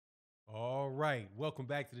right, welcome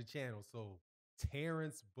back to the channel. So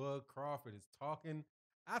Terrence Bug Crawford is talking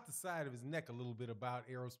out the side of his neck a little bit about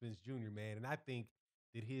Errol Spence Jr., man. And I think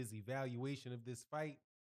that his evaluation of this fight,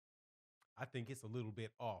 I think it's a little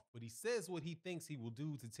bit off. But he says what he thinks he will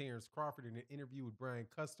do to Terence Crawford in an interview with Brian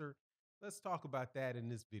Custer. Let's talk about that in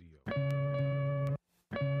this video.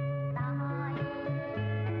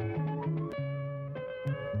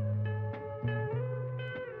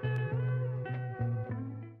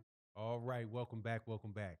 All right, welcome back,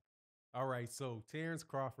 welcome back. All right, so Terence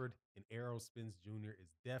Crawford and Errol Spence Jr.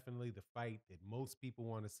 is definitely the fight that most people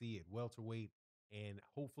want to see at welterweight, and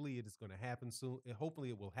hopefully it is going to happen soon. Hopefully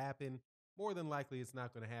it will happen. More than likely, it's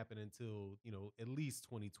not going to happen until at least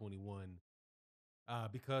 2021,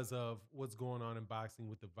 because of what's going on in boxing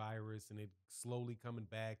with the virus and it slowly coming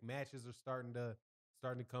back. Matches are starting to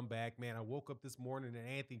come back. Man, I woke up this morning and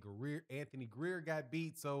Anthony Greer got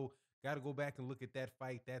beat, so got to go back and look at that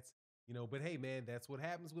fight. But hey, man, that's what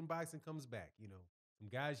happens when boxing comes back. Some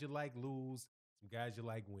guys you like lose, some guys you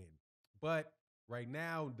like win. But right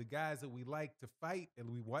now, the guys that we like to fight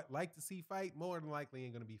and like to see fight more than likely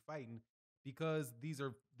ain't going to be fighting because these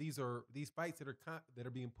fights that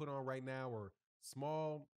are being put on right now are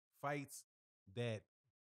small fights that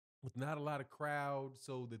with not a lot of crowd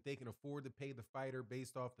so that they can afford to pay the fighter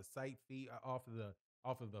based off the site fee, off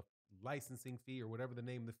of the licensing fee or whatever the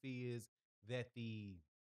name of the fee is that the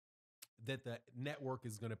network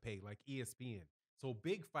is going to pay, like ESPN. So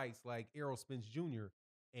big fights like Errol Spence Jr.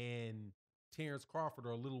 and Terence Crawford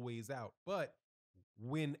are a little ways out. But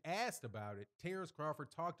when asked about it, Terence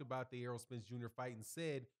Crawford talked about the Errol Spence Jr. fight and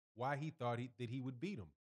said why he thought that he would beat him.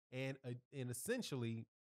 And essentially,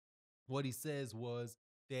 what he says was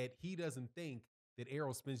that he doesn't think that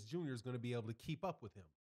Errol Spence Jr. is going to be able to keep up with him.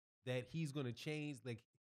 That he's going to change, like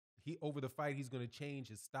he over the fight, he's going to change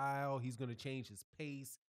his style, he's going to change his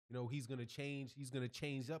pace. He's going to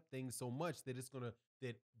change up things so much that it's going to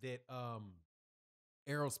that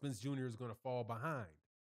Errol Spence Jr. is going to fall behind,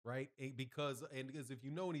 right? Because if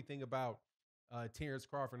you know anything about Terence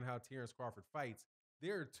Crawford and how Terence Crawford fights,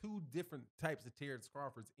 there are two different types of Terence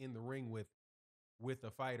Crawfords in the ring with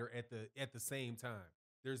a fighter at the same time.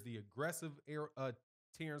 There's the aggressive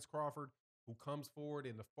Terence Crawford who comes forward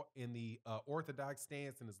in the orthodox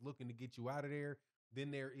stance and is looking to get you out of there.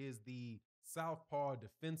 Then there is the southpaw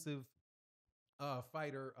defensive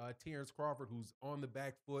fighter Terence Crawford who's on the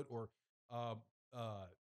back foot or uh, uh,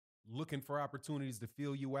 looking for opportunities to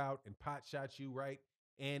feel you out and pot shot you, right?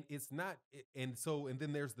 And it's not, and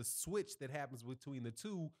then there's the switch that happens between the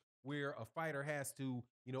two where a fighter has to,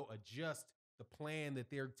 adjust the plan that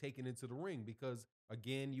they're taking into the ring because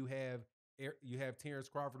again, you have Terence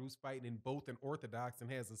Crawford who's fighting in both an orthodox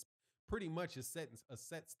and has pretty much a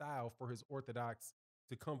set style for his orthodox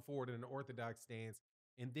to come forward in an orthodox stance,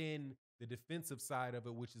 and then the defensive side of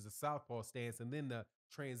it, which is a southpaw stance, and then the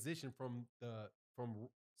transition from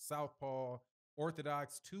southpaw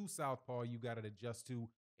orthodox to southpaw you got to adjust to,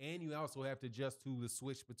 and you also have to adjust to the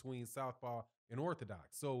switch between southpaw and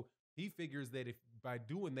orthodox. So he figures that if by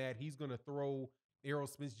doing that he's going to throw Errol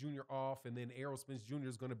Spence Jr. off, and then Errol Spence Jr.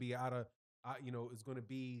 is going to be is going to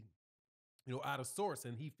be out of sorts,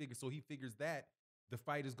 and he figures that the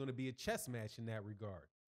fight is going to be a chess match in that regard.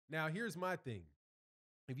 Now, here's my thing.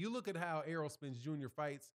 If you look at how Errol Spence Jr.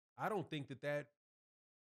 fights, I don't think that's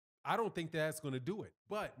going to do it.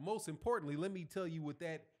 But most importantly, let me tell you with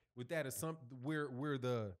that is something where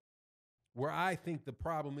I think the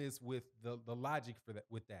problem is with the logic for that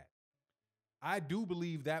with that. I do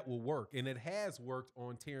believe that will work, and it has worked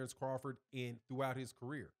on Terence Crawford throughout his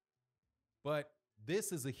career. But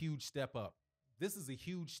this is a huge step up. This is a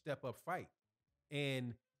huge step up fight.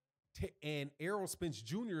 And Errol Spence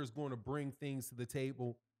Jr. is going to bring things to the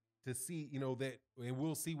table to see, that, and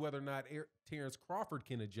we'll see whether or not Terence Crawford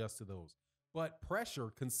can adjust to those. But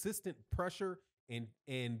pressure, consistent pressure,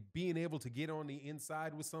 and being able to get on the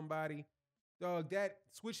inside with somebody, dog, that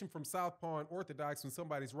switching from southpaw and orthodox when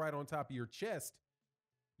somebody's right on top of your chest,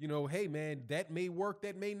 hey man, that may work,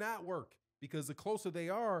 that may not work. Because the closer they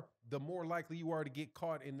are, the more likely you are to get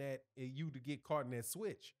caught in that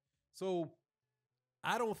switch. So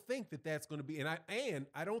I don't think that that's going to be, and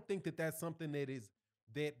I don't think that that's something that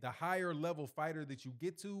the higher level fighter that you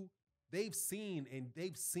get to, they've seen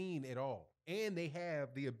it all, and they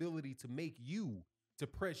have the ability to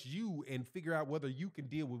press you and figure out whether you can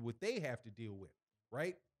deal with what they have to deal with,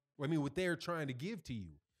 right? I mean, what they're trying to give to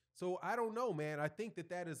you. So I don't know, man. I think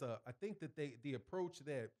I think that the approach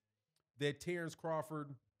that Terence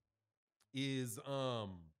Crawford is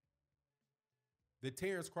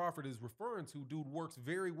referring to, dude, works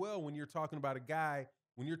very well when you're talking about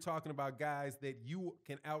guys that you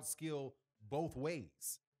can outskill both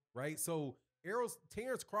ways, right? So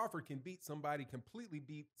Terence Crawford can completely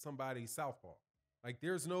beat somebody southpaw. Like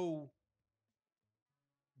there's no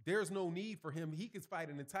need for him. He could fight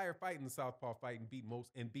an entire fight in the southpaw fight and beat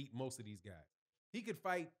most of these guys. He could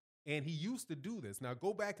fight, and he used to do this. Now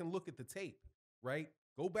go back and look at the tape, right?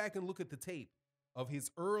 Go back and look at the tape of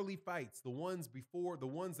his early fights, the ones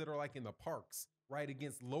that are like in the parks, right,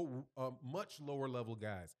 against much lower level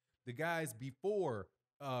guys. The guys before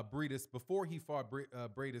before he fought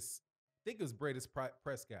Bradis, I think it was Bradis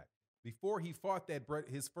Prescott. Before he fought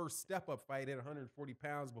his first step-up fight at 140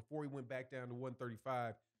 pounds, before he went back down to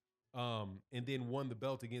 135, and then won the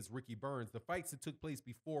belt against Ricky Burns, the fights that took place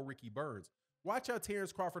before Ricky Burns. Watch how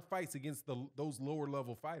Terence Crawford fights against those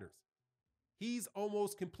lower-level fighters. He's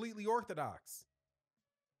almost completely orthodox.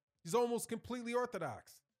 He's almost completely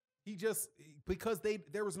orthodox. Because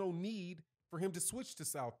there was no need for him to switch to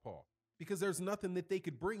southpaw, because there's nothing that they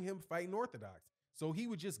could bring him fighting orthodox. So he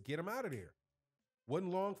would just get him out of there.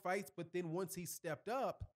 Wasn't long fights, but then once he stepped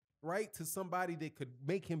up, right, to somebody that could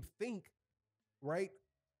make him think, right,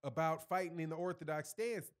 about fighting in the orthodox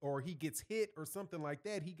stance, or he gets hit or something like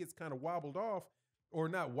that, he gets kind of wobbled off, or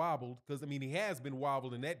not wobbled, because, I mean, he has been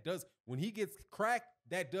wobbled, and when he gets cracked,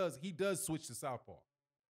 he does switch to southpaw.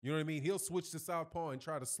 You know what I mean? He'll switch to southpaw and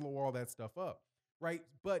try to slow all that stuff up, right?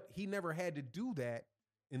 But he never had to do that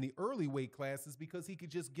in the early weight classes because he could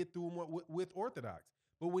just get through them with orthodox.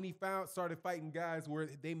 But when he started fighting guys where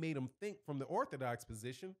they made him think from the orthodox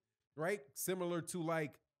position, right? Similar to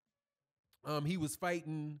like he was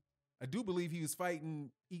fighting, I do believe he was fighting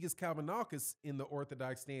Igis Kalbanakis in the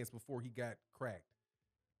orthodox stance before he got cracked.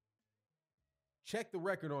 Check the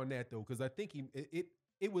record on that though, because I think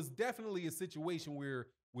it was definitely a situation where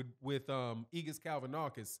with Igis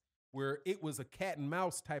Kalbanakis where it was a cat and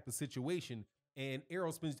mouse type of situation, and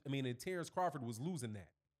and Terence Crawford was losing that.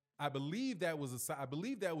 I believe that was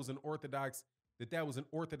an orthodox on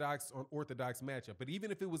orthodox matchup. But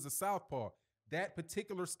even if it was a southpaw, that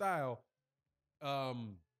particular style,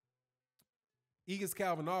 Igis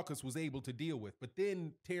Kalbanakis was able to deal with. But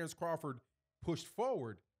then Terence Crawford pushed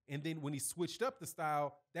forward, and then when he switched up the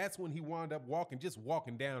style, that's when he wound up walking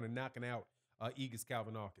down and knocking out Igis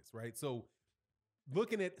Kalbanakis, right? So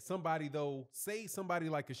looking at somebody though, say somebody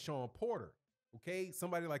like a Sean Porter, okay,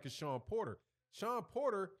 somebody like a Sean Porter. Sean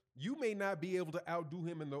Porter, you may not be able to outdo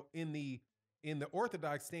him in the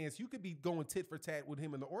orthodox stance. You could be going tit for tat with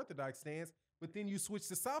him in the orthodox stance, but then you switch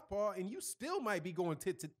to southpaw and you still might be going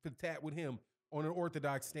tit for tat with him on an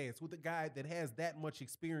orthodox stance with a guy that has that much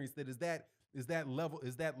experience, that is that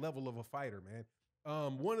level of a fighter, man.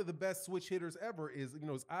 One of the best switch hitters ever is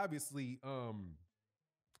obviously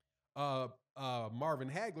Marvin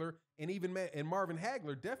Hagler, and Marvin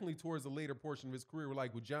Hagler definitely towards the later portion of his career,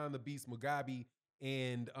 like with John the Beast Mugabe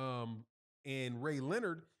and Ray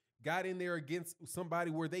Leonard, got in there against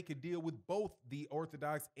somebody where they could deal with both the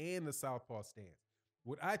orthodox and the southpaw stance.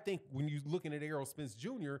 What I think when you're looking at Errol Spence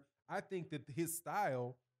Jr., I think that his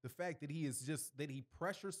style, the fact that he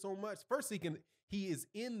pressures so much. First, he is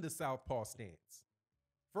in the southpaw stance.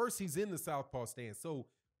 So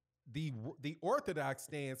the orthodox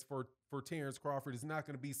stance for Terence Crawford is not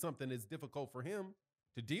going to be something that's difficult for him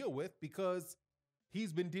to deal with because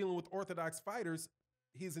he's been dealing with orthodox fighters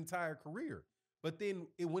his entire career. But then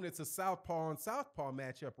when it's a southpaw on southpaw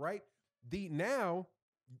matchup, right? Now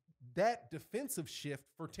that defensive shift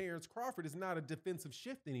for Terence Crawford is not a defensive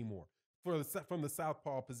shift anymore from the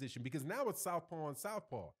southpaw position, because now it's southpaw on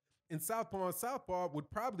southpaw. And southpaw on southpaw would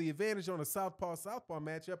probably advantage on a southpaw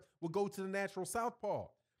matchup will go to the natural southpaw,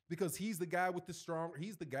 because he's the guy with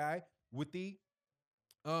the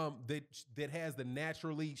that has the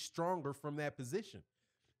naturally stronger from that position.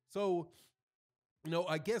 So,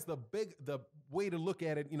 I guess the way to look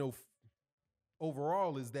at it,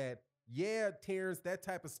 overall is that, yeah, Terence, that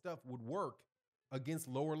type of stuff would work against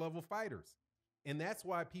lower level fighters. And that's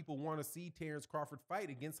why people want to see Terence Crawford fight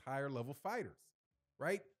against higher level fighters,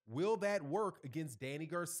 right? Will that work against Danny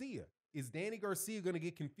Garcia? Is Danny Garcia going to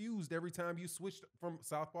get confused every time you switch from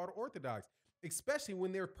southpaw to orthodox, especially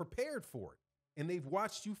when they're prepared for it and they've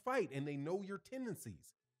watched you fight and they know your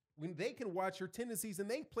tendencies? When they can watch your tendencies and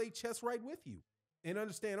they play chess right with you and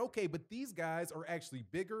understand, okay, but these guys are actually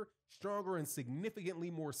bigger, stronger, and significantly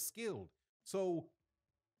more skilled. So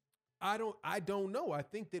I don't know. I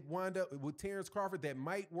think that wind up with Terence Crawford, that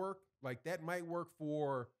might work. Like that might work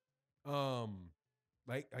for,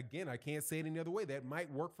 again, I can't say it any other way. That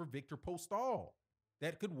might work for Victor Postol.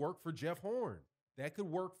 That could work for Jeff Horn. That could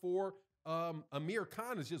work for Amir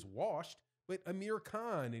Khan is just washed, but Amir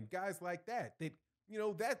Khan and guys like that, that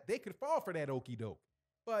they could fall for that okie doke.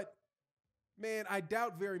 But Man, I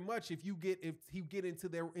doubt very much if he get into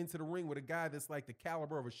the ring with a guy that's like the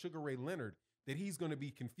caliber of a Sugar Ray Leonard, that he's going to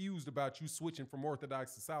be confused about you switching from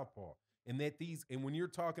orthodox to southpaw. And when you're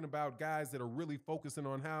talking about guys that are really focusing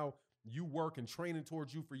on how you work and training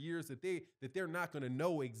towards you for years, they're not going to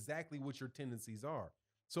know exactly what your tendencies are.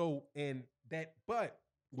 So but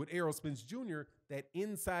with Errol Spence Jr., that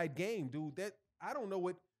inside game, dude, that I don't know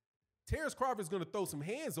what Terence Crawford's going to throw some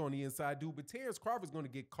hands on the inside, dude, but Terence Crawford's going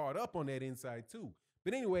to get caught up on that inside, too.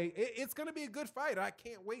 But anyway, it's going to be a good fight. I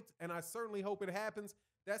can't wait, and I certainly hope it happens.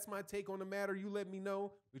 That's my take on the matter. You let me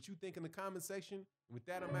know what you think in the comment section. With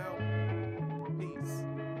that, I'm out. Peace.